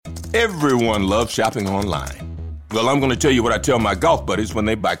Everyone loves shopping online. Well, I'm going to tell you what I tell my golf buddies when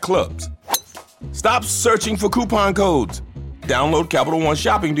they buy clubs. Stop searching for coupon codes. Download Capital One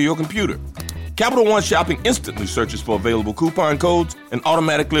Shopping to your computer. Capital One Shopping instantly searches for available coupon codes and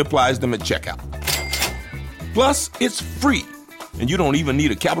automatically applies them at checkout. Plus, it's free, and you don't even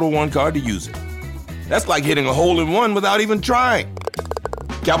need a Capital One card to use it. That's like hitting a hole in one without even trying.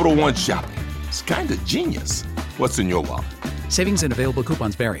 Capital One Shopping. It's kind of genius. What's in your wallet? Savings and available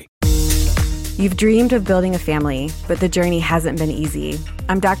coupons vary. You've dreamed of building a family, but the journey hasn't been easy.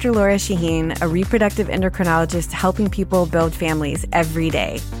 I'm Dr. Laura Shaheen, a reproductive endocrinologist helping people build families every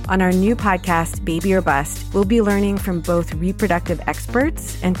day. On our new podcast, Baby or Bust, we'll be learning from both reproductive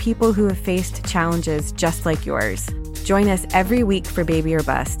experts and people who have faced challenges just like yours. Join us every week for Baby or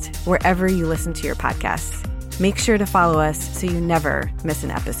Bust, wherever you listen to your podcasts. Make sure to follow us so you never miss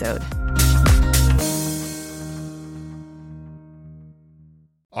an episode.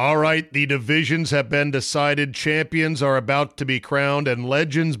 All right, the divisions have been decided, champions are about to be crowned, and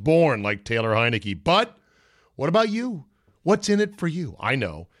legends born like Taylor Heineke. But what about you? What's in it for you? I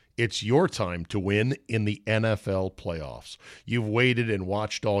know. It's your time to win in the NFL playoffs. You've waited and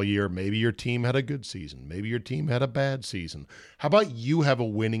watched all year. Maybe your team had a good season. Maybe your team had a bad season. How about you have a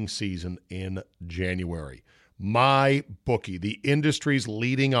winning season in January? My Bookie, the industry's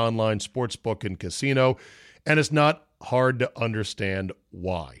leading online sportsbook and casino, and it's not hard to understand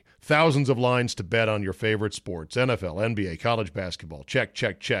why. Thousands of lines to bet on your favorite sports. NFL, NBA, college basketball, check,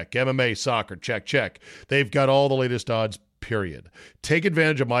 check, check. MMA, soccer, check, check. They've got all the latest odds, period. Take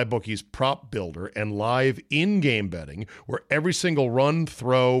advantage of MyBookie's prop builder and live in-game betting, where every single run,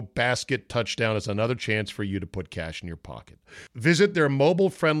 throw, basket, touchdown is another chance for you to put cash in your pocket. Visit their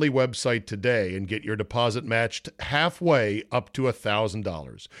mobile-friendly website today and get your deposit matched halfway up to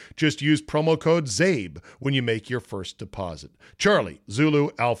 $1,000. Just use promo code ZABE when you make your first deposit. Charlie, Zulu,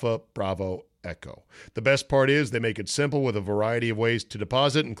 Alpha, Bravo, Echo. The best part is they make it simple with a variety of ways to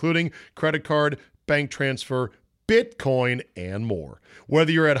deposit, including credit card, bank transfer, Bitcoin, and more.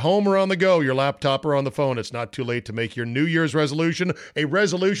 Whether you're at home or on the go, your laptop or on the phone, it's not too late to make your New Year's resolution a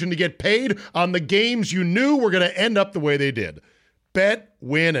resolution to get paid on the games you knew were going to end up the way they did. Bet,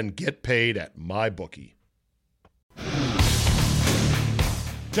 win, and get paid at MyBookie.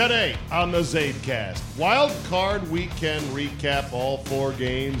 Today on the CzabeCast, Wild Card Weekend recap, all 4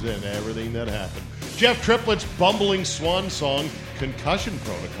 games and everything that happened. Jeff Triplett's bumbling swan song, concussion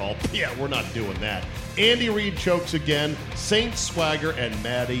protocol. Yeah, we're not doing that. Andy Reid chokes again, Saints swagger, and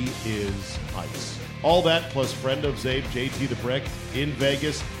Maddie is ice. All that plus friend of Zabe, JT the Brick, in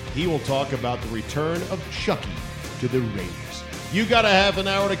Vegas. He will talk about the return of Chucky to the Raiders. You got a half an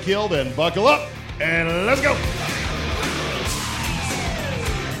hour to kill, then buckle up and let's go.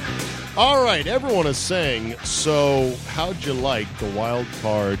 All right, everyone is saying, so how'd you like the Wild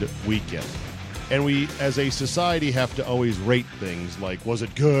Card Weekend? And we, as a society, have to always rate things like, was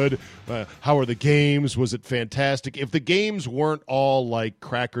it good? How are the games? Was it fantastic? If the games weren't all like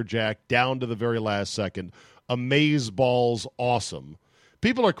crackerjack down to the very last second, amazeballs awesome,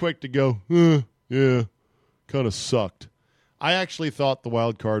 people are quick to go, yeah, kind of sucked. I actually thought the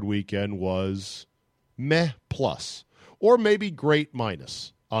Wild Card Weekend was meh plus, or maybe great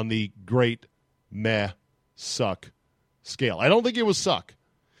minus on the great meh suck scale. I don't think it was suck.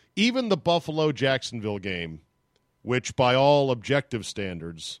 Even the Buffalo-Jacksonville game, which by all objective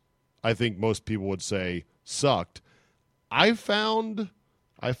standards, I think most people would say sucked, I found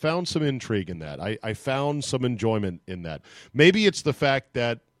some intrigue in that. I found some enjoyment in that. Maybe it's the fact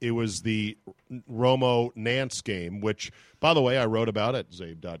that it was the Romo-Nance game, which, by the way, I wrote about at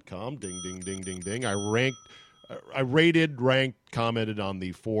zabe.com. Ding, ding, ding, ding, ding. I ranked, commented on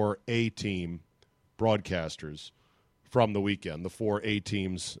the 4 A-team broadcasters from the weekend, the 4 A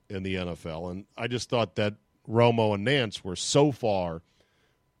teams in the NFL. And I just thought that Romo and Nance were so far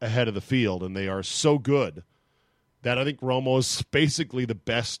ahead of the field, and they are so good that I think Romo is basically the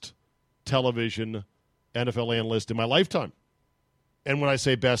best television NFL analyst in my lifetime. And when I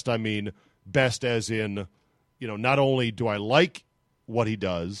say best, I mean best as in, not only do I like what he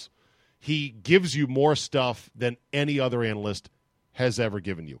does, he gives you more stuff than any other analyst has ever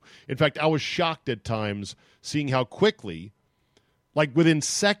given you. In fact, I was shocked at times seeing how quickly, like within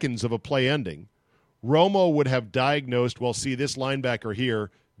seconds of a play ending, Romo would have diagnosed, well, see, this linebacker here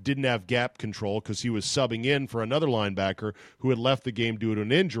didn't have gap control because he was subbing in for another linebacker who had left the game due to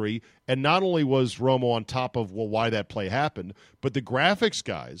an injury. And not only was Romo on top of, why that play happened, but the graphics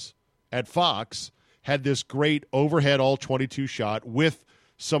guys at Fox had this great overhead all-22 shot with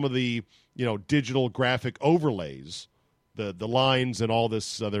some of the, digital graphic overlays, the lines and all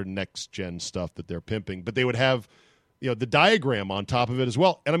this other next-gen stuff that they're pimping. But they would have the diagram on top of it as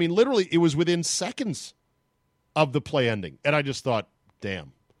well. And I mean, literally, it was within seconds of the play ending. And I just thought,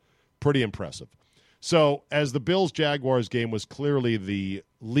 damn, pretty impressive. So as the Bills-Jaguars game was clearly the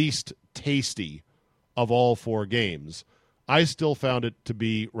least tasty of all 4 games, I still found it to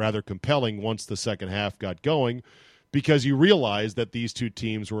be rather compelling once the second half got going, because you realize that these two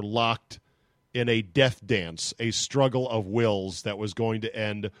teams were locked in a death dance, a struggle of wills that was going to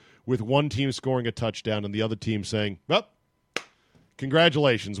end with one team scoring a touchdown and the other team saying, well,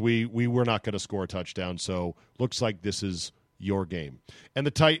 congratulations, we were not going to score a touchdown, so looks like this is your game. And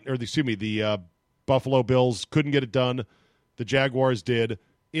the Buffalo Bills couldn't get it done. The Jaguars did,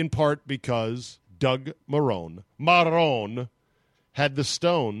 in part because Doug Marrone had the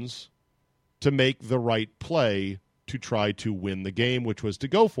stones to make the right play to try to win the game, which was to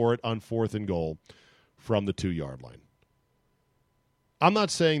go for it on 4th and goal from the 2-yard line. I'm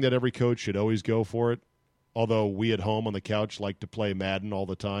not saying that every coach should always go for it, although we at home on the couch like to play Madden all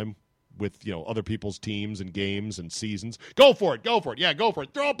the time with other people's teams and games and seasons. Go for it. Yeah, go for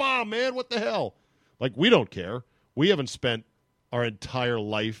it. Throw a bomb, man. What the hell? Like, we don't care. We haven't spent our entire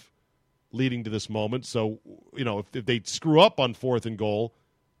life leading to this moment. So, if they screw up on 4th and goal,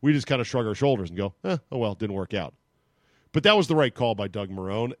 we just kind of shrug our shoulders and go, oh, well, it didn't work out. But that was the right call by Doug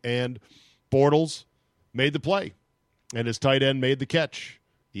Marrone, and Bortles made the play, and his tight end made the catch,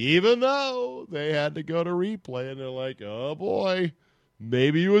 even though they had to go to replay, and they're like, oh, boy,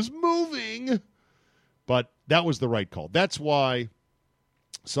 maybe he was moving. But that was the right call. That's why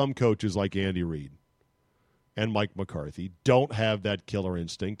some coaches like Andy Reid and Mike McCarthy don't have that killer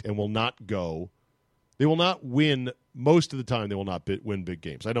instinct and will not go. They will not win. Most of the time, they will not win big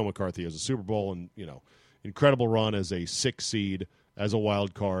games. I know McCarthy has a Super Bowl and, incredible run as a 6 seed, as a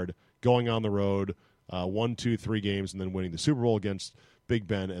wild card, going on the road, 1, 2, 3 games, and then winning the Super Bowl against Big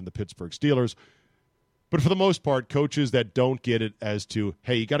Ben and the Pittsburgh Steelers. But for the most part, coaches that don't get it as to,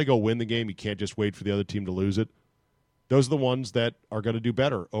 hey, you got to go win the game, you can't just wait for the other team to lose it, those are the ones that are going to do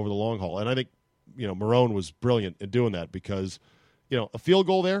better over the long haul. And I think, Marrone was brilliant in doing that because, a field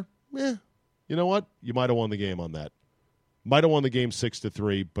goal there, you know what? You might have won the game on that. Might have won the game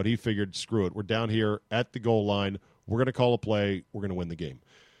 6-3, but he figured, screw it. We're down here at the goal line. We're going to call a play. We're going to win the game.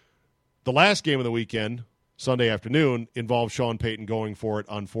 The last game of the weekend, Sunday afternoon, involved Sean Payton going for it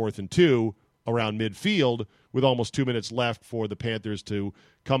on 4th and 2 around midfield with almost 2 minutes left for the Panthers to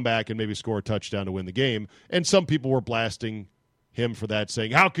come back and maybe score a touchdown to win the game. And some people were blasting him for that, saying,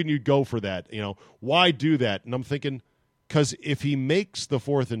 how can you go for that? Why do that? And I'm thinking, because if he makes the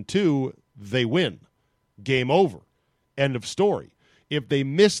 4th and 2, they win. Game over. End of story. If they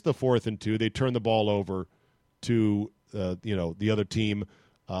miss the 4th and 2, they turn the ball over to the other team,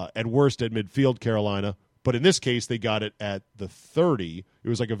 at worst at midfield, Carolina. But in this case, they got it at the 30. It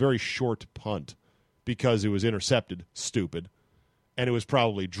was like a very short punt because it was intercepted, stupid, and it was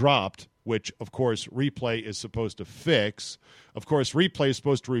probably dropped, which, of course, replay is supposed to fix. Of course, replay is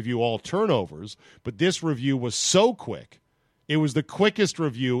supposed to review all turnovers, but this review was so quick. It was the quickest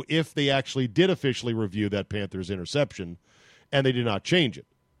review if they actually did officially review that Panthers interception, and they did not change it.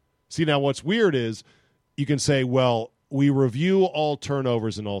 See, now what's weird is you can say, well, we review all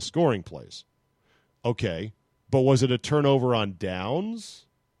turnovers and all scoring plays. Okay, but was it a turnover on downs,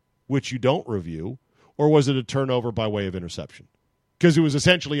 which you don't review, or was it a turnover by way of interception? Because it was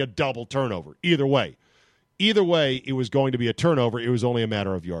essentially a double turnover. Either way, it was going to be a turnover. It was only a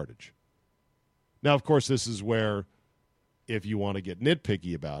matter of yardage. Now, of course, this is where, if you want to get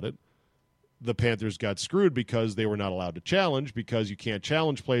nitpicky about it, the Panthers got screwed because they were not allowed to challenge, because you can't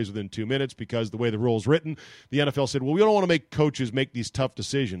challenge plays within 2 minutes, because the way the rule is written, the NFL said, well, we don't want to make coaches make these tough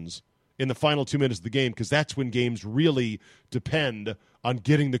decisions in the final 2 minutes of the game, because that's when games really depend on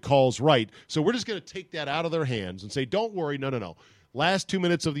getting the calls right. So we're just going to take that out of their hands and say, don't worry, no. Last 2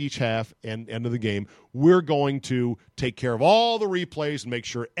 minutes of each half and end of the game, we're going to take care of all the replays and make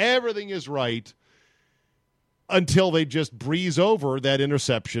sure everything is right, until they just breeze over that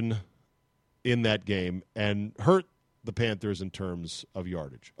interception in that game and hurt the Panthers in terms of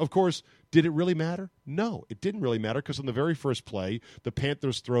yardage. Of course, did it really matter? No, it didn't really matter, because on the very first play, the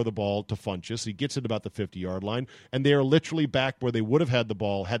Panthers throw the ball to Funchess. He gets it about the 50-yard line, and they are literally back where they would have had the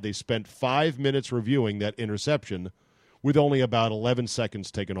ball had they spent 5 minutes reviewing that interception with only about 11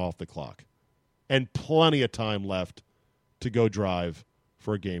 seconds taken off the clock and plenty of time left to go drive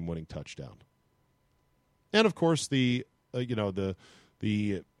for a game-winning touchdown. And, of course, the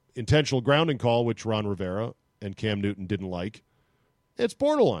intentional grounding call, which Ron Rivera and Cam Newton didn't like, it's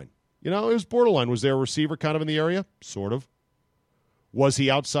borderline. It was borderline. Was there a receiver kind of in the area? Sort of. Was he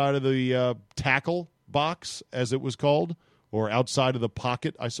outside of the tackle box, as it was called, or outside of the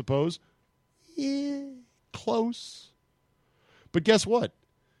pocket, I suppose? Close. But guess what?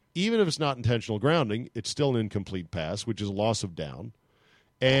 Even if it's not intentional grounding, it's still an incomplete pass, which is a loss of down.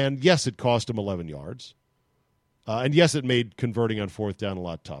 And yes, it cost him 11 yards. And yes, it made converting on fourth down a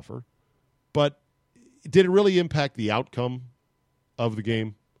lot tougher. But did it really impact the outcome of the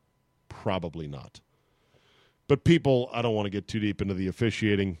game? Probably not. But people, I don't want to get too deep into the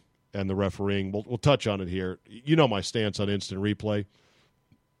officiating and the refereeing. We'll touch on it here. You know my stance on instant replay.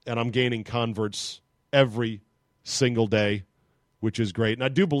 And I'm gaining converts every single day, which is great. And I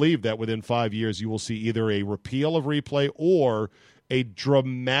do believe that within 5 years you will see either a repeal of replay or a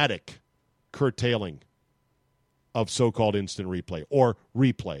dramatic curtailing of so-called instant replay, or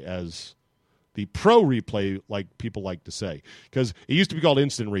replay, as the pro replay, like people like to say. Because it used to be called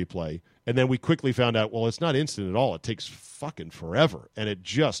instant replay, and then we quickly found out, well, it's not instant at all. It takes fucking forever, and it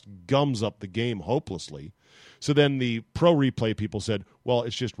just gums up the game hopelessly. So then the pro replay people said, well,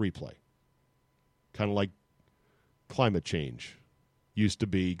 it's just replay. Kind of like climate change used to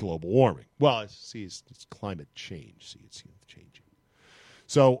be global warming. Well, it's climate change. See, it's changing.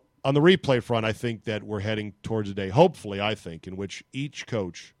 So on the replay front, I think that we're heading towards a day, hopefully, I think, in which each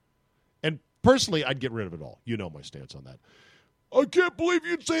coach, and personally, I'd get rid of it all. You know my stance on that. I can't believe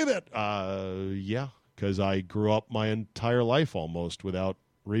you'd say that. Yeah, because I grew up my entire life almost without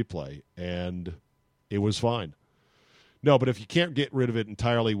replay, and it was fine. No, but if you can't get rid of it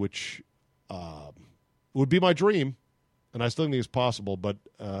entirely, which would be my dream, and I still think it's possible, but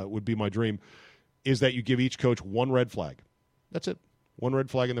would be my dream, is that you give each coach one red flag. That's it. One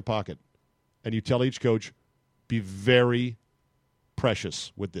red flag in their pocket. And you tell each coach, be very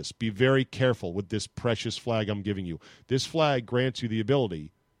precious with this. Be very careful with this precious flag I'm giving you. This flag grants you the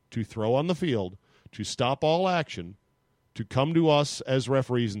ability to throw on the field, to stop all action, to come to us as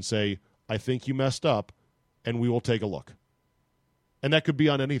referees and say, I think you messed up, and we will take a look. And that could be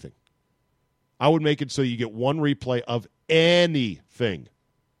on anything. I would make it so you get one replay of anything,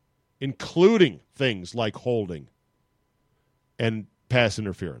 including things like holding and pass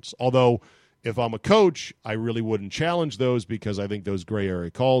interference. Although, if I'm a coach, I really wouldn't challenge those because I think those gray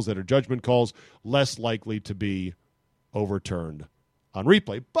area calls that are judgment calls less likely to be overturned on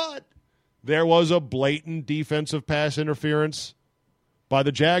replay. But there was a blatant defensive pass interference by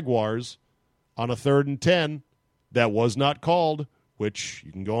the Jaguars on a 3rd and 10 that was not called, which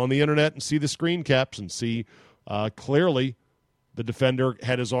you can go on the internet and see the screen caps and see clearly the defender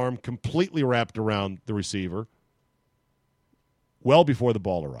had his arm completely wrapped around the receiver well before the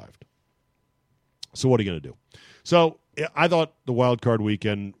ball arrived. So what are you going to do? So I thought the wild card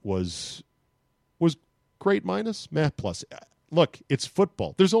weekend was great minus, meh plus. Look, it's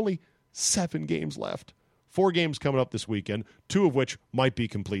football. There's only 7 games left. 4 games coming up this weekend, 2 of which might be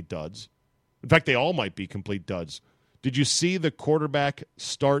complete duds. In fact, they all might be complete duds. Did you see the quarterback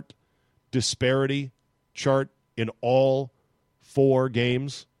start disparity chart in all 4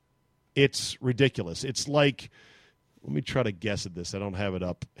 games? It's ridiculous. It's like, let me try to guess at this. I don't have it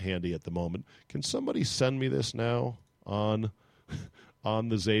up handy at the moment. Can somebody send me this now on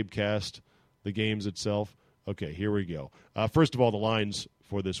the CzabeCast, the games itself? Okay, here we go. First of all, the lines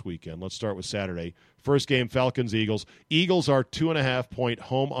for this weekend. Let's start with Saturday. First game, Falcons-Eagles. Eagles are 2.5-point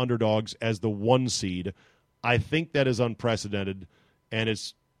home underdogs as the 1 seed. I think that is unprecedented, and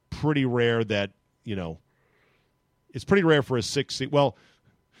it's pretty rare that, it's pretty rare for a 6 seed. Well,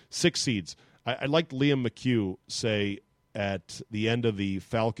 6 seeds. I liked Liam McHugh say at the end of the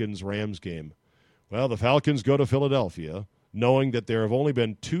Falcons-Rams game, well, the Falcons go to Philadelphia knowing that there have only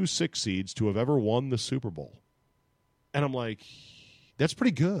been 2 6 seeds to have ever won the Super Bowl. And I'm like, that's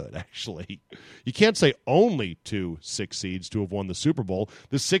pretty good, actually. You can't say only 2 6 seeds to have won the Super Bowl.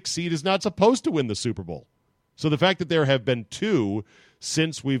 The 6th seed is not supposed to win the Super Bowl. So the fact that there have been 2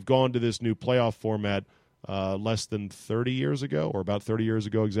 since we've gone to this new playoff format less than 30 years ago, or about 30 years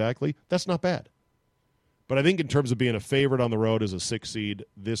ago exactly, that's not bad. But I think in terms of being a favorite on the road as a 6 seed,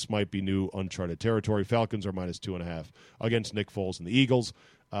 this might be new uncharted territory. Falcons are minus 2.5 against Nick Foles and the Eagles.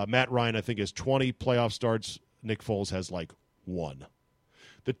 Matt Ryan, I think, has 20 playoff starts. Nick Foles has 1.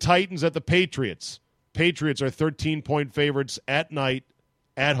 The Titans at the Patriots. Patriots are 13-point favorites at night,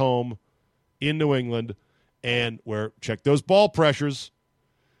 at home, in New England. And check those ball pressures.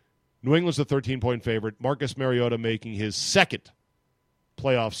 New England's a 13-point favorite. Marcus Mariota making his 2nd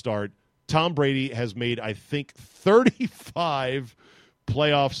playoff start. Tom Brady has made, I think, 35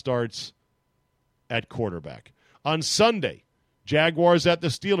 playoff starts at quarterback. On Sunday, Jaguars at the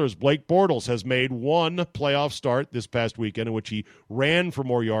Steelers. Blake Bortles has made 1 playoff start this past weekend in which he ran for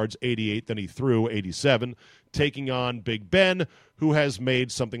more yards, 88, than he threw, 87, taking on Big Ben, who has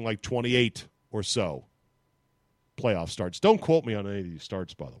made something like 28 or so playoff starts. Don't quote me on any of these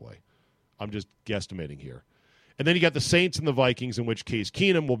starts, by the way. I'm just guesstimating here. And then you got the Saints and the Vikings, in which Case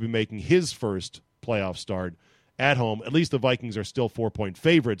Keenum will be making his first playoff start at home. At least the Vikings are still 4-point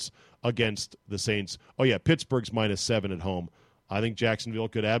favorites against the Saints. Oh, yeah, Pittsburgh's -7 at home. I think Jacksonville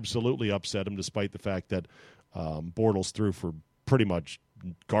could absolutely upset them, despite the fact that Bortles threw for pretty much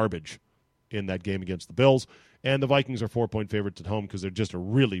garbage in that game against the Bills. And the Vikings are 4-point favorites at home because they're just a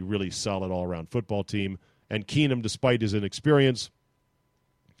really, really solid all-around football team. And Keenum, despite his inexperience,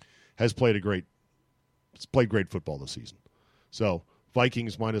 has played great football this season. So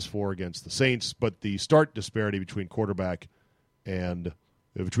Vikings -4 against the Saints, but the start disparity between quarterback and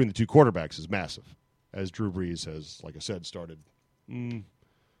between the two quarterbacks is massive, as Drew Brees has, like I said, started a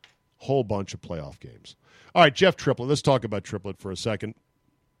whole bunch of playoff games. All right, Jeff Triplett. Let's talk about Triplett for a second.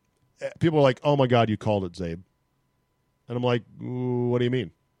 People are like, oh, my God, you called it, Zabe. And I'm like, what do you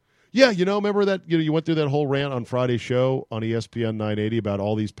mean? Yeah, remember that you went through that whole rant on Friday's show on ESPN 980 about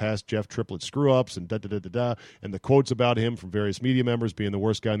all these past Jeff Triplett screw-ups and da-da-da-da-da, and the quotes about him from various media members being the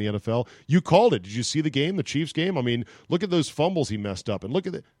worst guy in the NFL. You called it. Did you see the game, the Chiefs game? I mean, look at those fumbles he messed up, and look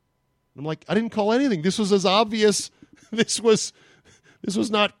at it. I'm like, I didn't call anything. This was as obvious. This was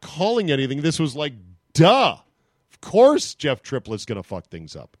not calling anything. This was like, duh. Of course Jeff Triplett's going to fuck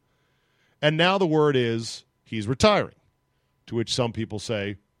things up. And now the word is he's retiring, to which some people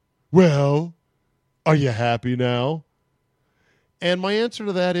say, well, are you happy now? And my answer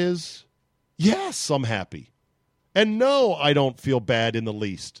to that is, yes, I'm happy. And no, I don't feel bad in the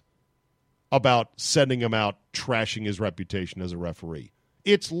least about sending him out, trashing his reputation as a referee.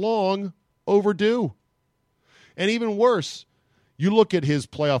 It's long overdue. And even worse, you look at his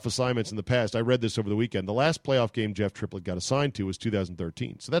playoff assignments in the past. I read this over the weekend. The last playoff game Jeff Triplett got assigned to was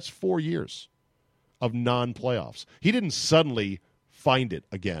 2013. So that's 4 years of non-playoffs. He didn't suddenly find it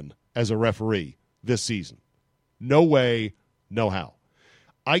again as a referee this season. No way, no how.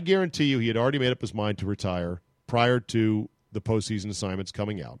 I guarantee you he had already made up his mind to retire prior to the postseason assignments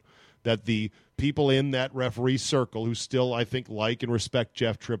coming out, that the people in that referee circle who still, I think, like and respect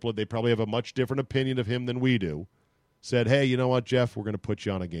Jeff Triplett, they probably have a much different opinion of him than we do, said, hey, you know what, Jeff, we're going to put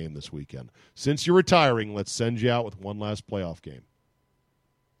you on a game this weekend. Since you're retiring, let's send you out with one last playoff game.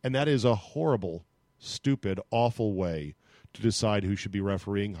 And that is a horrible, stupid, awful way to decide who should be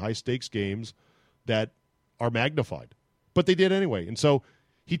refereeing high-stakes games that are magnified. But they did anyway. And so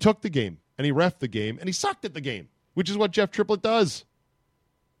he took the game, and he reffed the game, and he sucked at the game, which is what Jeff Triplett does.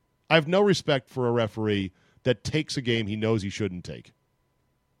 I have no respect for a referee that takes a game he knows he shouldn't take.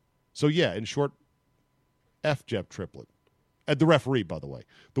 So, yeah, in short, F Jeff Triplett. The referee, by the way.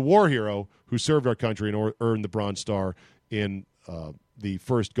 The war hero who served our country and earned the Bronze Star in the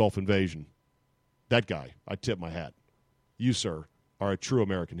first Gulf invasion. That guy, I tip my hat. You, sir, are a true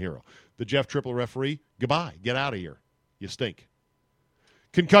American hero. The Jeff Triplett referee, goodbye. Get out of here. You stink.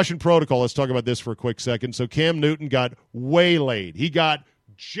 Concussion protocol. Let's talk about this for a quick second. So Cam Newton got waylaid. He got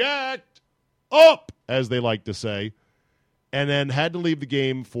jacked up, as they like to say, and then had to leave the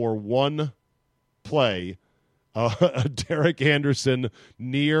game for one play. Derek Anderson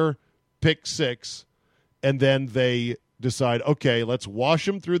near pick six, and then they decide, okay, let's wash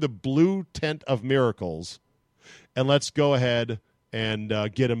him through the blue tent of miracles, and let's go ahead and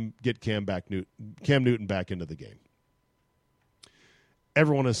get Cam Newton back into the game.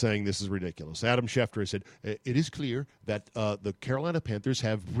 Everyone is saying this is ridiculous. Adam Schefter said, it is clear that the Carolina Panthers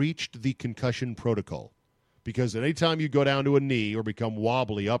have breached the concussion protocol. Because anytime you go down to a knee or become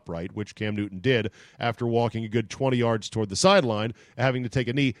wobbly upright, which Cam Newton did after walking a good 20 yards toward the sideline, having to take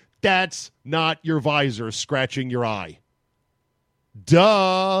a knee, that's not your visor scratching your eye.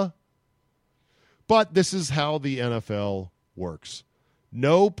 Duh. But this is how the NFL works.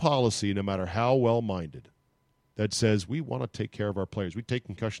 No policy, no matter how well-minded, that says we want to take care of our players. We take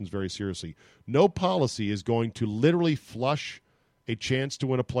concussions very seriously. No policy is going to literally flush a chance to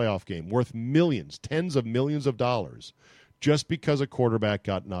win a playoff game worth millions, tens of millions of dollars, just because a quarterback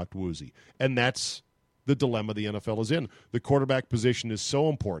got knocked woozy. And that's the dilemma the NFL is in. The quarterback position is so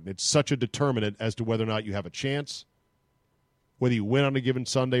important. It's such a determinant as to whether or not you have a chance, whether you win on a given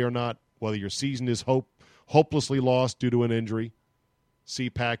Sunday or not, whether your season is hopelessly lost due to an injury.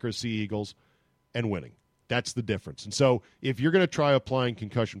 See Packers, see Eagles, and winning. That's the difference. And so if you're going to try applying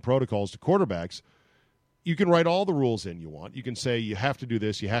concussion protocols to quarterbacks, you can write all the rules in you want. You can say you have to do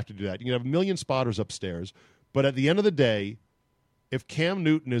this, you have to do that. You can have a million spotters upstairs. But at the end of the day, if Cam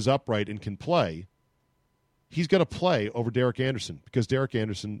Newton is upright and can play, he's going to play over Derek Anderson because Derek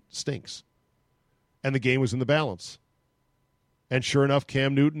Anderson stinks. And the game was in the balance. And sure enough,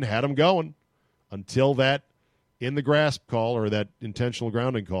 Cam Newton had him going until that in the grasp call or that intentional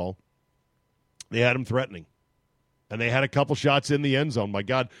grounding call. They had him threatening. And they had a couple shots in the end zone. My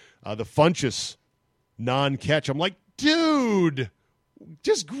God, the Funchess non-catch. I'm like, dude,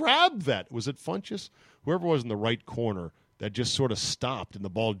 just grab that. Was it Funchess? Whoever was in the right corner that just sort of stopped and the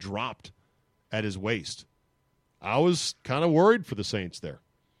ball dropped at his waist. I was kind of worried for the Saints there.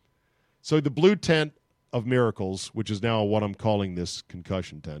 So the blue tent of miracles, which is now what I'm calling this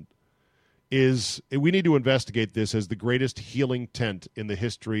concussion tent, is we need to investigate this as the greatest healing tent in the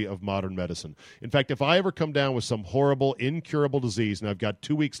history of modern medicine. In fact, if I ever come down with some horrible, incurable disease and I've got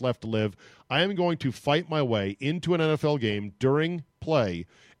 2 weeks left to live, I am going to fight my way into an NFL game during play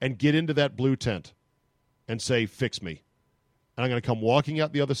and get into that blue tent and say, fix me. And I'm going to come walking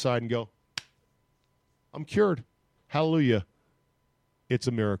out the other side and go, I'm cured. Hallelujah. It's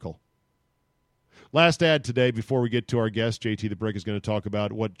a miracle. Last ad today before we get to our guest. JT the Brick is going to talk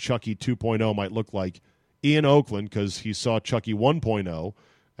about what Chucky 2.0 might look like in Oakland because he saw Chucky 1.0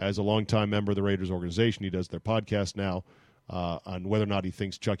 as a longtime member of the Raiders organization. He does their podcast now on whether or not he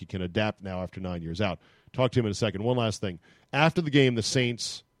thinks Chucky can adapt now after 9 years out. Talk to him in a second. One last thing. After the game, the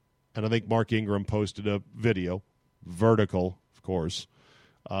Saints, and I think Mark Ingram posted a video, vertical, of course,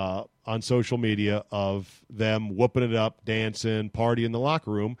 on social media of them whooping it up, dancing, partying in the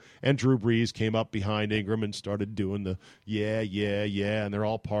locker room, and Drew Brees came up behind Ingram and started doing the yeah, and they're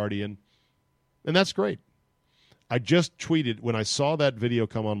all partying. And that's great. I just tweeted, when I saw that video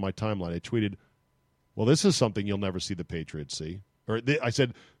come on my timeline, I tweeted, well, this is something you'll never see the Patriots see. Or I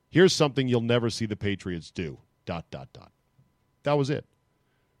said, here's something you'll never see the Patriots do, ... That was it.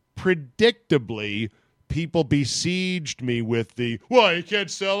 Predictably, people besieged me with the, why, you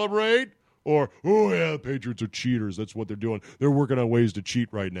can't celebrate? Or, oh, yeah, the Patriots are cheaters. That's what they're doing. They're working on ways to cheat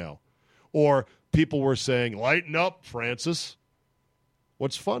right now. Or people were saying, lighten up, Francis.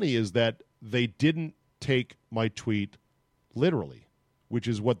 What's funny is that they didn't take my tweet literally, which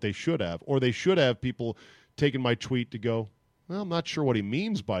is what they should have. Or they should have people taken my tweet to go, well, I'm not sure what he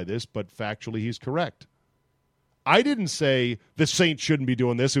means by this, but factually he's correct. I didn't say the Saints shouldn't be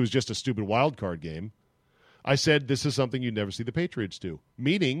doing this. It was just a stupid wild card game. I said this is something you never see the Patriots do,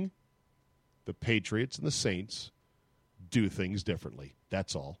 meaning the Patriots and the Saints do things differently.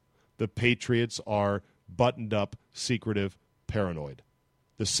 That's all. The Patriots are buttoned up, secretive, paranoid.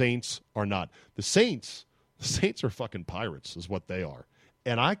 The Saints are not. The Saints are fucking pirates is what they are,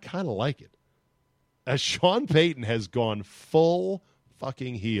 and I kind of like it. As Sean Payton has gone full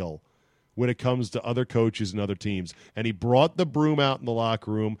fucking heel when it comes to other coaches and other teams, and he brought the broom out in the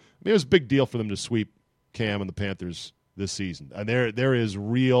locker room. I mean, it was a big deal for them to sweep Cam and the Panthers this season. And there is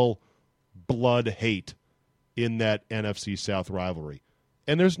real blood hate in that NFC South rivalry.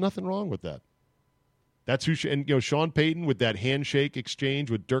 And there's nothing wrong with that. That's who Sean Payton with that handshake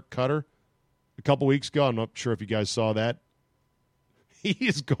exchange with Dirk Cutter a couple weeks ago. I'm not sure if you guys saw that.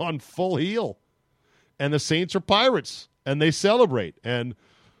 He's gone full heel. And the Saints are pirates, and they celebrate and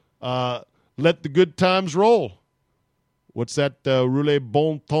let the good times roll. What's that? Roulez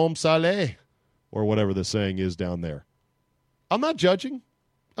bon temps salé? Or whatever the saying is down there. I'm not judging.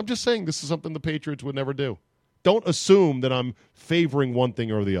 I'm just saying this is something the Patriots would never do. Don't assume that I'm favoring one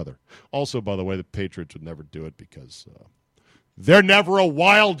thing or the other. Also, by the way, the Patriots would never do it because they're never a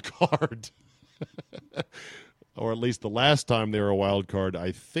wild card. Or at least the last time they were a wild card,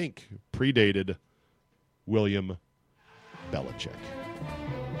 I think, predated William Belichick.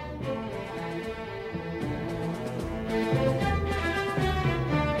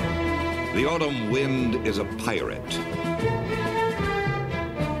 The autumn wind is a pirate,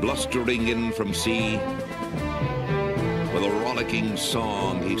 blustering in from sea. With a rollicking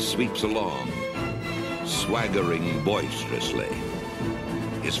song, he sweeps along, swaggering boisterously.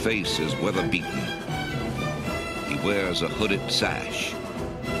 His face is weather-beaten. He wears a hooded sash,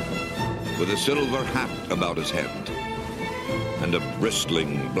 with a silver hat about his head, and a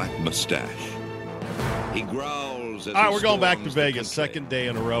bristling black mustache. He growls. All right, we're going back to Vegas, second day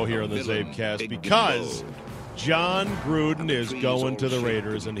in a row here on the CzabeCast, because John Gruden is going to the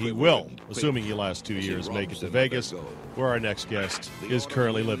Raiders, and he will, assuming he lasts 2 years, make it to Vegas, where our next guest is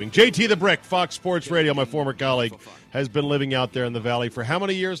currently living. JT the Brick, Fox Sports Radio, my former colleague, has been living out there in the Valley for how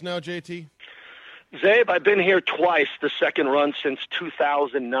many years now, JT? Zabe, I've been here twice, the second run since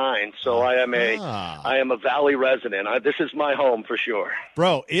 2009, so I am a Valley resident. This is my home for sure.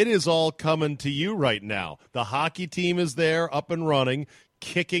 Bro, it is all coming to you right now. The hockey team is there, up and running,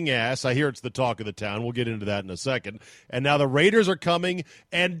 kicking ass. I hear it's the talk of the town. We'll get into that in a second. And now the Raiders are coming,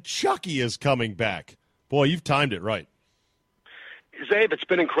 and Chucky is coming back. Boy, you've timed it right. Zabe, it's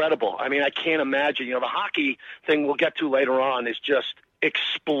been incredible. I mean, I can't imagine. The hockey thing we'll get to later on is just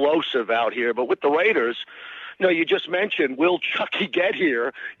explosive out here. But with the Raiders, you just mentioned, will Chucky get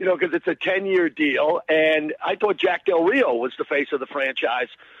here? Because it's a 10-year deal. And I thought Jack Del Rio was the face of the franchise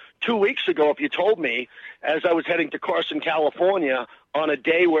 2 weeks ago if you told me, as I was heading to Carson, California, on a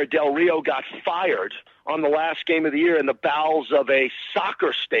day where Del Rio got fired on the last game of the year in the bowels of a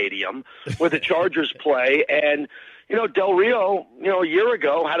soccer stadium where the Chargers play. And, Del Rio, a year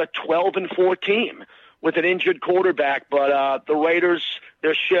ago had a 12-4 team with an injured quarterback, but the Raiders,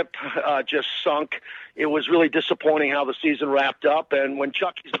 their ship just sunk. It was really disappointing how the season wrapped up, and when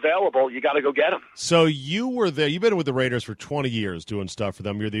Chucky's available, you got to go get him. So you were there. You've been with the Raiders for 20 years doing stuff for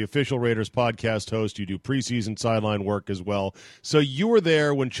them. You're the official Raiders podcast host. You do preseason sideline work as well. So you were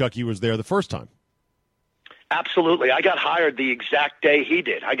there when Chucky was there the first time. Absolutely. I got hired the exact day he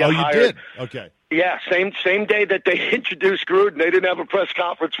did. I got hired. You did? Okay. Yeah, same day that they introduced Gruden. They didn't have a press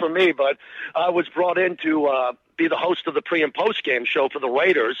conference for me, but I was brought in to be the host of the pre- and post-game show for the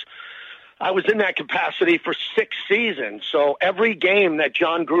Raiders. I was in that capacity for 6 seasons. So every game that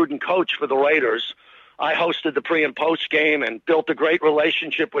John Gruden coached for the Raiders, I hosted the pre- and post-game and built a great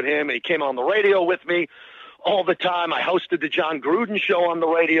relationship with him. And he came on the radio with me all the time. I hosted the John Gruden show on the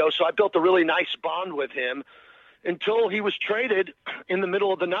radio, so I built a really nice bond with him until he was traded in the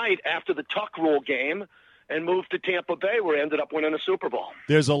middle of the night after the Tuck Rule game and moved to Tampa Bay, where he ended up winning a Super Bowl.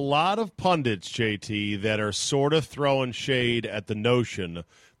 There's a lot of pundits, JT, that are sort of throwing shade at the notion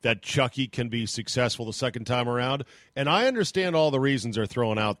that Chucky can be successful the second time around. And I understand all the reasons they're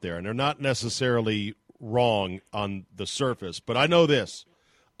throwing out there, and they're not necessarily wrong on the surface. But I know this.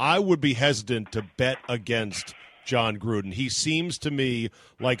 I would be hesitant to bet against John Gruden. He seems to me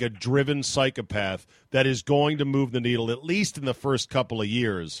like a driven psychopath that is going to move the needle, at least in the first couple of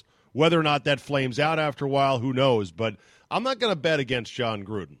years. Whether or not that flames out after a while, who knows? But I'm not going to bet against John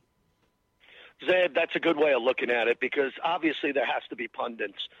Gruden. Zed, that's a good way of looking at it, because obviously there has to be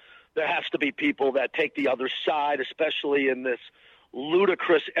pundits. There has to be people that take the other side, especially in this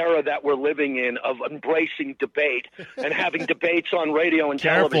ludicrous era that we're living in of embracing debate and having debates on radio and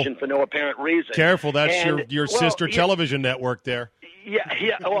television for no apparent reason. Careful, that's your sister television network there.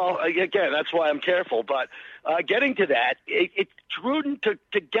 Yeah. Well, again, that's why I'm careful. But getting to that, Gruden,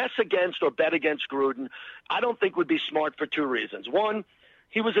 to guess against or bet against Gruden, I don't think would be smart for 2 reasons. One,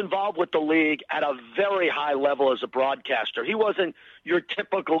 he was involved with the league at a very high level as a broadcaster. He wasn't your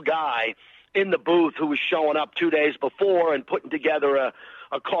typical guy in the booth who was showing up 2 days before and putting together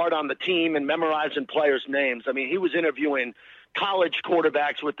a card on the team and memorizing players' names. I mean, he was interviewing college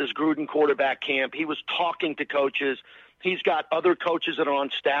quarterbacks with this Gruden quarterback camp. He was talking to coaches. He's got other coaches that are on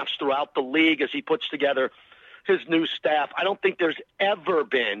staffs throughout the league as he puts together his new staff. I don't think there's ever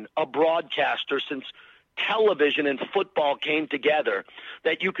been a broadcaster since television and football came together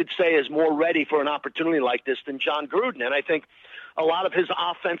that you could say is more ready for an opportunity like this than John Gruden. And I think a lot of his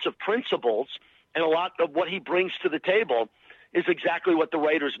offensive principles and a lot of what he brings to the table is exactly what the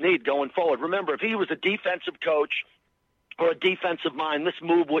Raiders need going forward. Remember, if he was a defensive coach or a defensive mind, this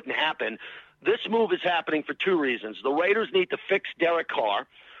move wouldn't happen. This move is happening for 2 reasons. The Raiders need to fix Derek Carr,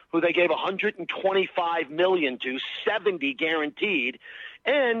 who they gave $125 million to, $70 guaranteed,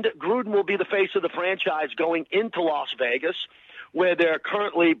 and Gruden will be the face of the franchise going into Las Vegas, where they're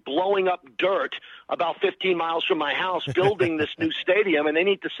currently blowing up dirt about 15 miles from my house, building this new stadium, and they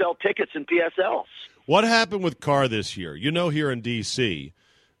need to sell tickets in PSLs. What happened with Carr this year? Here in D.C.,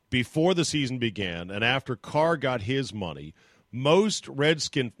 before the season began and after Carr got his money, the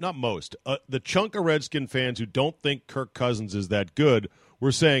chunk of Redskin fans who don't think Kirk Cousins is that good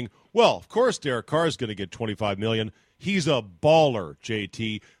were saying, well, of course Derek Carr is going to get $25 million. He's a baller,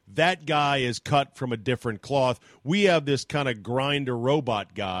 JT. That guy is cut from a different cloth. We have this kind of grinder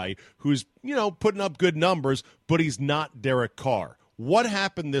robot guy who's, putting up good numbers, but he's not Derek Carr. What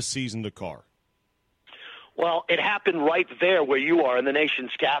happened this season to Carr? Well, it happened right there where you are in the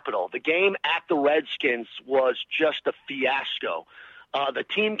nation's capital. The game at the Redskins was just a fiasco. The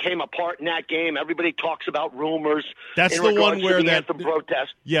team came apart in that game. Everybody talks about rumors. That's the one where that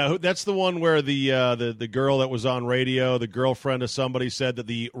protest. Yeah, that's the one where the girl that was on radio, the girlfriend of somebody, said that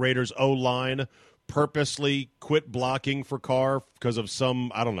the Raiders O-line purposely quit blocking for Carr because of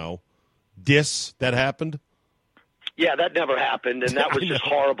some, diss that happened. Yeah, that never happened, and that was just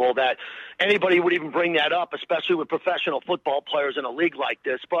horrible that anybody would even bring that up, especially with professional football players in a league like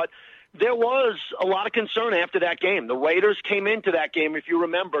this. But there was a lot of concern after that game. The Raiders came into that game, if you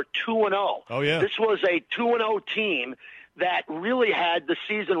remember, 2-0. Oh, yeah. This was a 2-0 team that really had the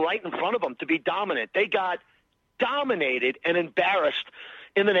season right in front of them to be dominant. They got dominated and embarrassed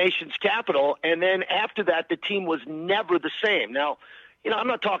in the nation's capital, and then after that, the team was never the same. Now, I'm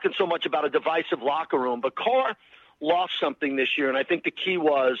not talking so much about a divisive locker room, but Carr lost something this year, and I think the key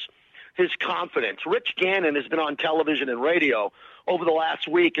was his confidence. Rich Gannon has been on television and radio over the last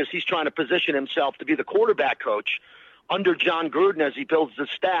week as he's trying to position himself to be the quarterback coach under John Gruden as he builds the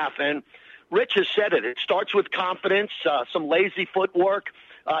staff. And Rich has said it. It starts with confidence, some lazy footwork.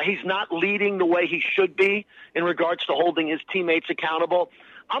 He's not leading the way he should be in regards to holding his teammates accountable.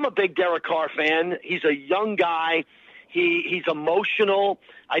 I'm a big Derek Carr fan. He's a young guy. He's emotional.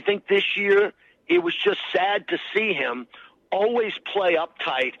 I think this year it was just sad to see him always play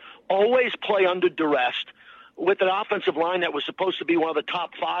uptight, always play under duress with an offensive line that was supposed to be one of the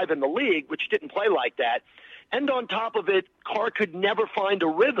top 5 in the league, which didn't play like that. And on top of it, Carr could never find a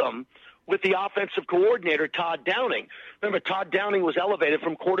rhythm with the offensive coordinator, Todd Downing. Remember, Todd Downing was elevated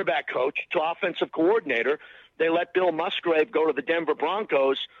from quarterback coach to offensive coordinator. They let Bill Musgrave go to the Denver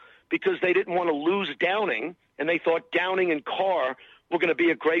Broncos because they didn't want to lose Downing, and they thought Downing and Carr were going to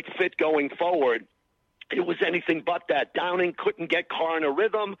be a great fit going forward. It was anything but that. Downing couldn't get Carr in a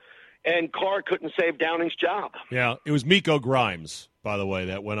rhythm, and Carr couldn't save Downing's job. Yeah, it was Miko Grimes, by the way,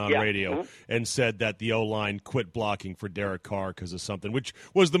 that went on radio and said that the O-line quit blocking for Derek Carr because of something, which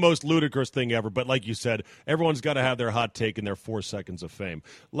was the most ludicrous thing ever. But like you said, everyone's got to have their hot take and their 4 seconds of fame.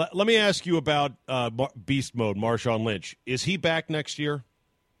 Let me ask you about Beast Mode, Marshawn Lynch. Is he back next year?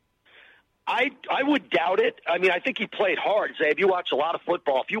 I would doubt it. I mean, I think he played hard. Zabe, you watch a lot of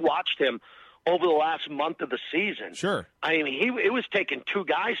football. If you watched him over the last month of the season. Sure. I mean, it was taking 2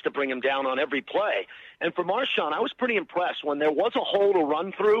 guys to bring him down on every play. And for Marshawn, I was pretty impressed. When there was a hole to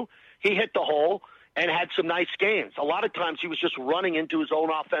run through, he hit the hole and had some nice gains. A lot of times he was just running into his own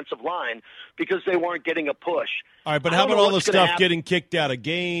offensive line because they weren't getting a push. All right, but how about all the stuff getting kicked out of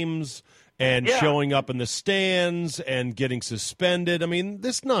games and showing up in the stands and getting suspended? I mean,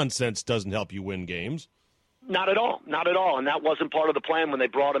 this nonsense doesn't help you win games. Not at all. Not at all. And that wasn't part of the plan when they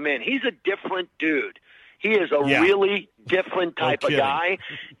brought him in. He's a different dude. He is a really different type of guy.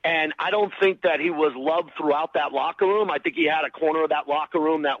 And I don't think that he was loved throughout that locker room. I think he had a corner of that locker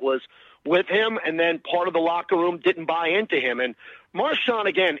room that was with him, and then part of the locker room didn't buy into him. And Marshawn,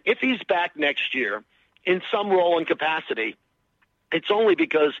 again, if he's back next year in some role and capacity, it's only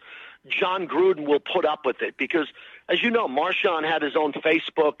because John Gruden will put up with it. Because, as you know, Marshawn had his own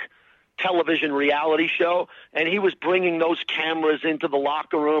Facebook television reality show, and he was bringing those cameras into the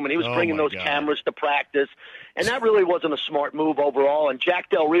locker room, and he was bringing those cameras to practice, and that really wasn't a smart move overall. And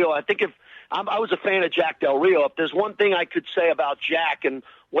Jack Del Rio, I think I was a fan of Jack Del Rio. If there's one thing I could say about Jack and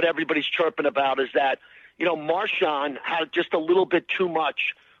what everybody's chirping about is that, you know, Marshawn had just a little bit too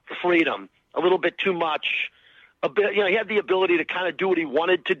much freedom, a little bit too much. He had the ability to kind of do what he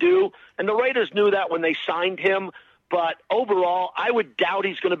wanted to do, and the Raiders knew that when they signed him. But overall, I would doubt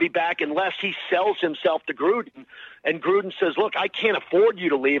he's going to be back unless he sells himself to Gruden. And Gruden says, look, I can't afford you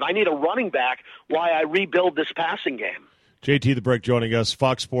to leave. I need a running back while I rebuild this passing game. JT the Brick joining us,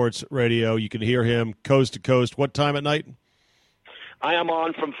 Fox Sports Radio. You can hear him coast to coast. What time at night? I am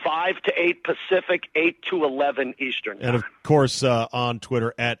on from 5 to 8 Pacific, 8 to 11 Eastern time. And, of course, on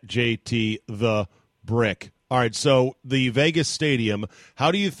Twitter, at JT the Brick. All right, so the Vegas Stadium,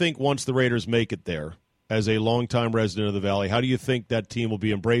 how do you think once the Raiders make it there, as a longtime resident of the Valley, how do you think that team will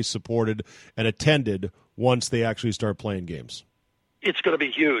be embraced, supported, and attended once they actually start playing games? It's going to be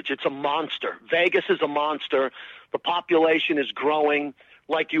huge. It's a monster. Vegas is a monster. The population is growing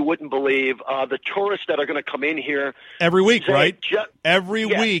like you wouldn't believe. The tourists that are going to come in here. Every week, right? Every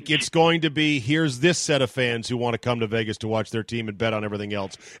week it's going to be, here's this set of fans who want to come to Vegas to watch their team and bet on everything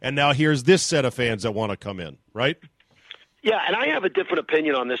else. And now here's this set of fans that want to come in, right? Yeah, and I have a different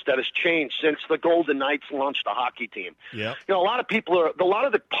opinion on this that has changed since the Golden Knights launched a hockey team. Yeah. You know, a lot of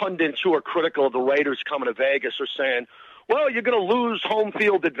the pundits who are critical of the Raiders coming to Vegas are saying, well, you're going to lose home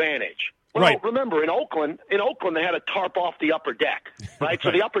field advantage. Well, right. Remember, in Oakland, they had to tarp off the upper deck, right?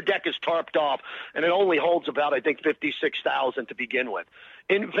 So the upper deck is tarped off, and it only holds about, I think, 56,000 to begin with.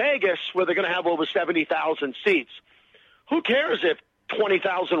 In Vegas, where they're going to have over 70,000 seats, who cares if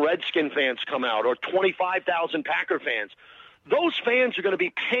 20,000 Redskin fans come out or 25,000 Packer fans? Those fans are going to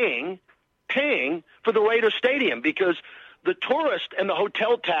be paying for the Raider Stadium because the tourist and the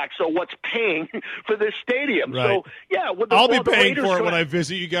hotel tax are what's paying for this stadium. Right. So, yeah. I'll be paying for it when I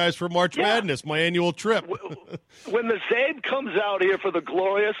visit you guys for March Madness, my annual trip. When the Zabe comes out here for the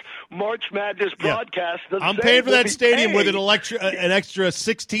glorious March Madness broadcast, I'm paying for that stadium with an extra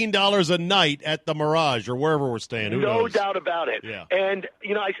 $16 a night at the Mirage or wherever we're staying. Who knows? No doubt about it. Yeah. And,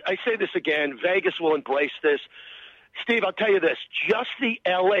 you know, I say this again, Vegas will embrace this. Steve, I'll tell you this, just the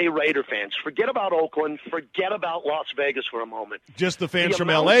L.A. Raider fans, forget about Oakland, forget about Las Vegas for a moment. Just the fans from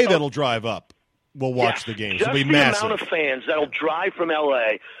L.A. that'll drive up will watch the games. It'll be massive. Just the amount of fans that'll drive from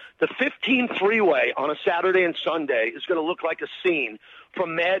L.A. The 15 freeway on a Saturday and Sunday is going to look like a scene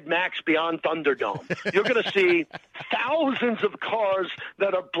from Mad Max Beyond Thunderdome. You're going to see thousands of cars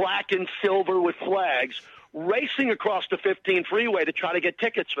that are black and silver with flags racing across the 15 freeway to try to get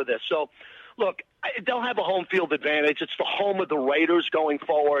tickets for this. So, look, they'll have a home field advantage. It's the home of the Raiders going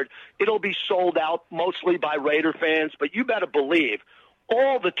forward. It'll be sold out mostly by Raider fans, but you better believe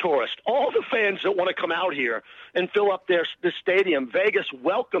all the tourists, all the fans that want to come out here and fill up this stadium, Vegas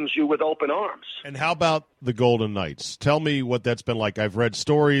welcomes you with open arms. And how about the Golden Knights? Tell me what that's been like. I've read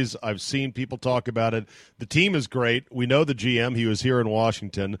stories. I've seen people talk about it. The team is great. We know the GM. He was here in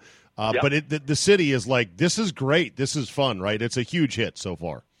Washington. Yep. But the city is like, this is great. This is fun, right? It's a huge hit so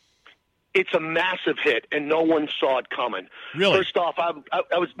far. It's a massive hit, and no one saw it coming. Really? First off,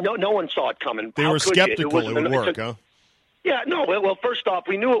 no one saw it coming. They were skeptical it would work, huh? Yeah, no. Well, first off,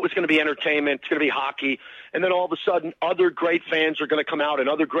 we knew it was going to be entertainment. It's going to be hockey. And then all of a sudden, other great fans are going to come out and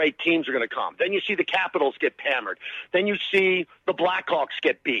other great teams are going to come. Then you see the Capitals get hammered. Then you see the Blackhawks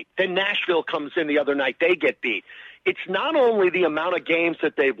get beat. Then Nashville comes in the other night. They get beat. It's not only the amount of games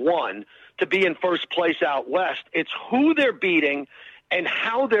that they've won to be in first place out west. It's who they're beating and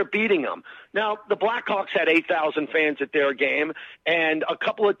how they're beating them. Now, the Blackhawks had 8,000 fans at their game, and a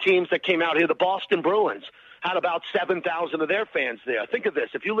couple of teams that came out here, the Boston Bruins, had about 7,000 of their fans there. Think of this.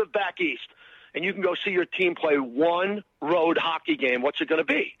 If you live back east and you can go see your team play one road hockey game, what's it going to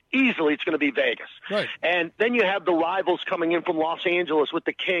be? Easily it's going to be Vegas. Right. And then you have the rivals coming in from Los Angeles with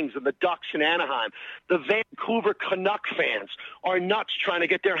the Kings and the Ducks in Anaheim. The Vancouver Canuck fans are nuts trying to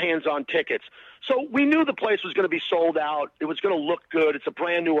get their hands on tickets. So we knew the place was going to be sold out. It was going to look good. It's a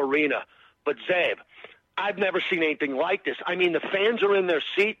brand new arena. But Zabe, I've never seen anything like this. I mean, the fans are in their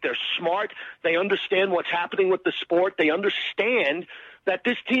seat. They're smart. They understand what's happening with the sport. They understand that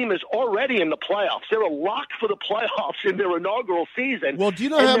this team is already in the playoffs. They're a lock for the playoffs in their inaugural season. Well, do you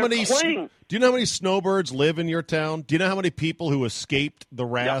know how many snowbirds live in your town? Do you know how many people who escaped the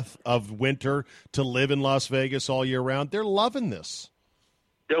wrath of winter to live in Las Vegas all year round? They're loving this.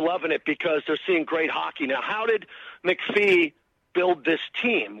 They're loving it because they're seeing great hockey. Now, how did McPhee build this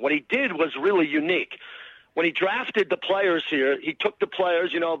team? What he did was really unique. When he drafted the players here, he took the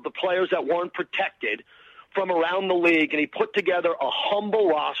players, the players that weren't protected from around the league, and he put together a humble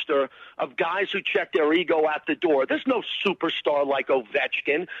roster of guys who check their ego at the door. There's no superstar like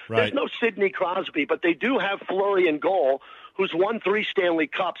Ovechkin. Right. There's no Sidney Crosby, but they do have Fleury in goal, who's won 3 Stanley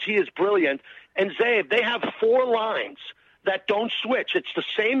Cups. He is brilliant. And Zabe, they have 4 lines that don't switch. It's the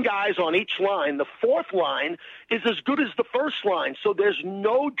same guys on each line. The fourth line is as good as the first line, so there's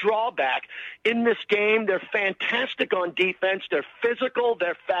no drawback in this game. They're fantastic on defense. They're physical.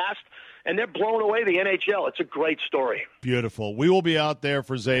 They're fast. And they're blowing away the NHL. It's a great story. Beautiful. We will be out there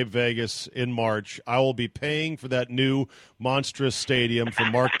for Zabe Vegas in March. I will be paying for that new monstrous stadium for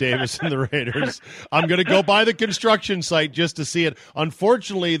Mark Davis and the Raiders. I'm going to go by the construction site just to see it.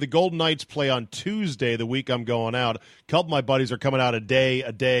 Unfortunately, the Golden Knights play on Tuesday, the week I'm going out. A couple of my buddies are coming out a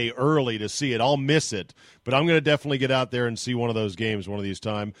day early to see it. I'll miss it, but I'm going to definitely get out there and see one of those games one of these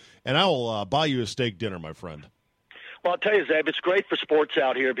times. And I will buy you a steak dinner, my friend. Well, I'll tell you, Zabe, it's great for sports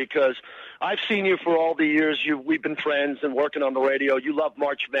out here because I've seen you for all the years we've been friends and working on the radio. You love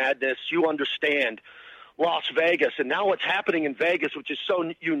March Madness. You understand Las Vegas. And now what's happening in Vegas, which is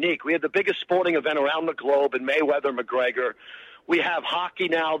so unique. We had the biggest sporting event around the globe in Mayweather-McGregor. We have hockey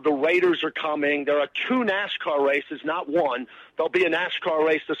now. The Raiders are coming. There are 2 NASCAR races, not one. There'll be a NASCAR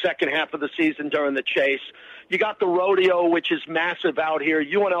race the second half of the season during the chase. You got the rodeo, which is massive out here,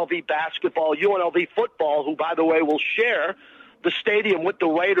 UNLV basketball, UNLV football, who, by the way, will share the stadium with the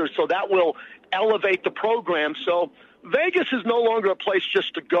Raiders, so that will elevate the program. So Vegas is no longer a place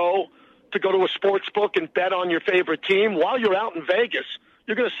just to go to a sports book and bet on your favorite team. While you're out in Vegas,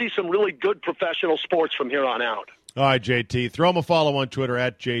 you're going to see some really good professional sports from here on out. All right, JT. Throw him a follow on Twitter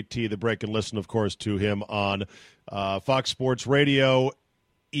at JT The Break, and listen, of course, to him on Fox Sports Radio,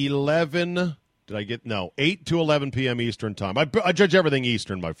 8 to 11 p.m. Eastern time. I judge everything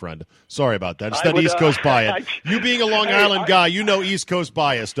Eastern, my friend. Sorry about that. It's that East Coast bias. You being a Long Island guy, you know East Coast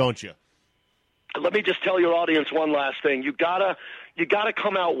bias, don't you? Let me just tell your audience one last thing. You gotta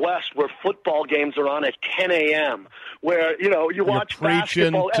come out west where football games are on at 10 a.m., where, you watch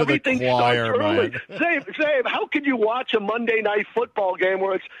basketball. To everything the choir, starts early. man. Zabe, how can you watch a Monday night football game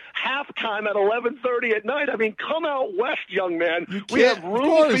where it's halftime at 11:30 at night? I mean, come out west, young man. We have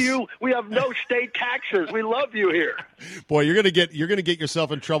room for you. We have no state taxes. We love you here. Boy, you're gonna get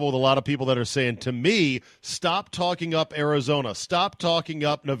yourself in trouble with a lot of people that are saying to me, stop talking up Arizona, stop talking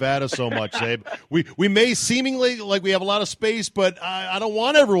up Nevada so much, Zabe. We may seemingly like we have a lot of space, but I don't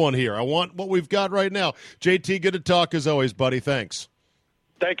want everyone here. I want what we've got right now. JT, good to talk as always, buddy. Thanks.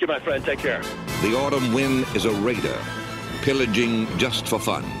 Thank you, my friend. Take care. The autumn wind is a raider, pillaging just for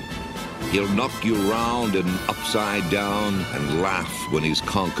fun. He'll knock you round and upside down and laugh when he's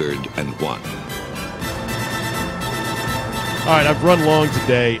conquered and won. All right, I've run long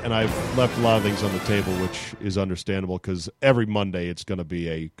today, and I've left a lot of things on the table, which is understandable because every Monday it's going to be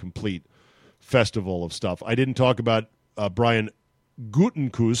a complete festival of stuff. I didn't talk about Brian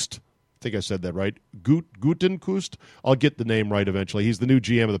Gutekunst. I think I said that right. Gutekunst. I'll get the name right eventually. He's the new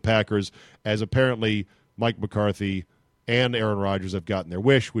GM of the Packers, as apparently Mike McCarthy and Aaron Rodgers have gotten their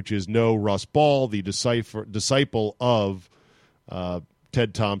wish, which is no Russ Ball, the disciple of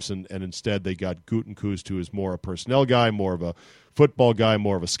Ted Thompson, and instead they got Gutekunst, who is more a personnel guy, more of a football guy,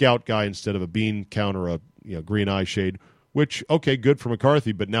 more of a scout guy instead of a bean counter, a green eye shade, which, okay, good for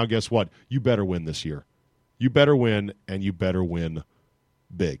McCarthy, but now guess what? You better win this year. You better win, and you better win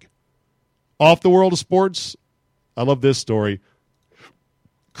big. Off the world of sports, I love this story.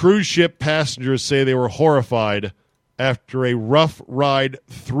 Cruise ship passengers say they were horrified after a rough ride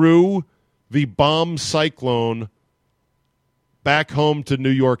through the bomb cyclone back home to New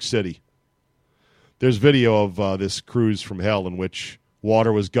York City. There's video of this cruise from hell in which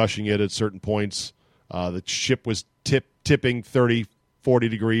water was gushing in at certain points. The ship was tipping 30, 40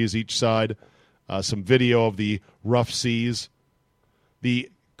 degrees each side. Some video of the rough seas.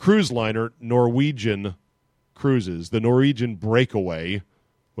 The cruise liner, Norwegian Cruises, the Norwegian Breakaway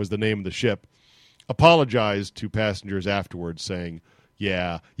was the name of the ship, apologized to passengers afterwards, saying,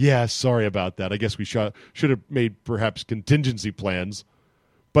 Yeah, sorry about that. I guess we should have made perhaps contingency plans.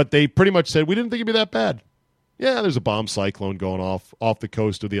 But they pretty much said, we didn't think it'd be that bad. Yeah, there's a bomb cyclone going off the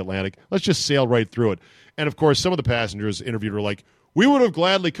coast of the Atlantic. Let's just sail right through it. And, of course, some of the passengers interviewed were like, we would have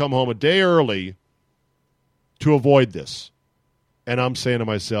gladly come home a day early to avoid this. And I'm saying to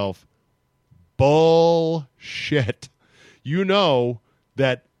myself, bullshit. You know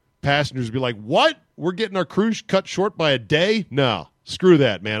that passengers would be like, what? We're getting our cruise cut short by a day? No. Screw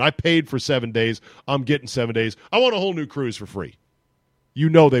that, man. I paid for 7 days. I'm getting 7 days. I want a whole new cruise for free. You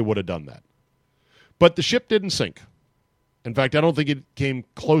know they would have done that. But the ship didn't sink. In fact, I don't think it came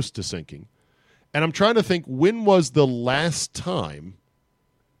close to sinking. And I'm trying to think, when was the last time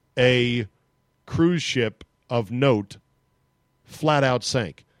a cruise ship of note flat out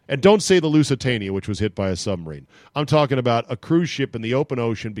sank? And don't say the Lusitania, which was hit by a submarine. I'm talking about a cruise ship in the open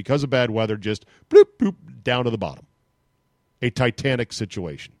ocean because of bad weather, just bloop, bloop, down to the bottom. A Titanic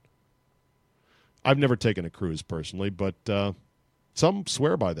situation. I've never taken a cruise personally, but some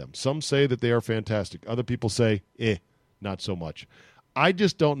swear by them. Some say that they are fantastic. Other people say, not so much. I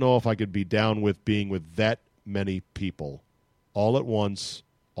just don't know if I could be down with being with that many people all at once,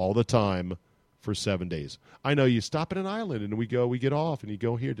 all the time, for 7 days. I know you stop at an island and we get off and you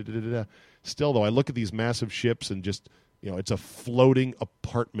go here. Still, though, I look at these massive ships and just, it's a floating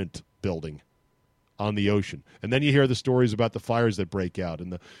apartment building on the ocean. And then you hear the stories about the fires that break out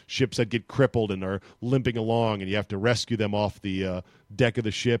and the ships that get crippled and are limping along and you have to rescue them off the deck of the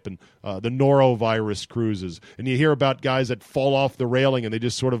ship, and the norovirus cruises. And you hear about guys that fall off the railing and they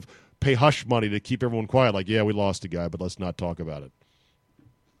just sort of pay hush money to keep everyone quiet, like, yeah, we lost a guy, but let's not talk about it.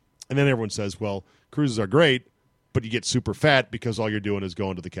 And then everyone says, well, cruises are great, but you get super fat because all you're doing is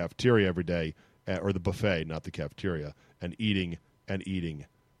going to the cafeteria every day, or the buffet, not the cafeteria, and eating and eating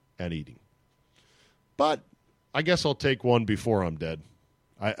and eating. But I guess I'll take one before I'm dead.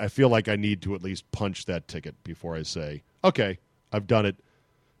 I feel like I need to at least punch that ticket before I say, okay, I've done it.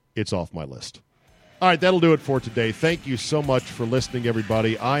 It's off my list. All right, that'll do it for today. Thank you so much for listening,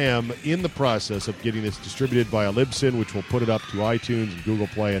 everybody. I am in the process of getting this distributed via Libsyn, which will put it up to iTunes and Google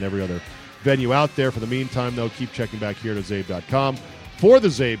Play and every other venue out there. For the meantime, though, keep checking back here to Zabe.com for the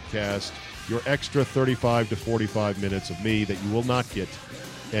ZabeCast, your extra 35 to 45 minutes of me that you will not get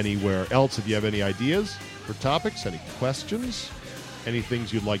anywhere else. If you have any ideas for topics, any questions, any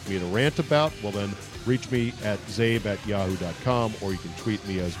things you'd like me to rant about, well, then reach me at zabe@yahoo.com, or you can tweet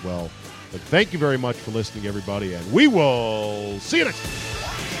me as well. But thank you very much for listening, everybody, and we will see you next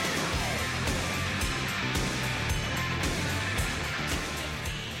time.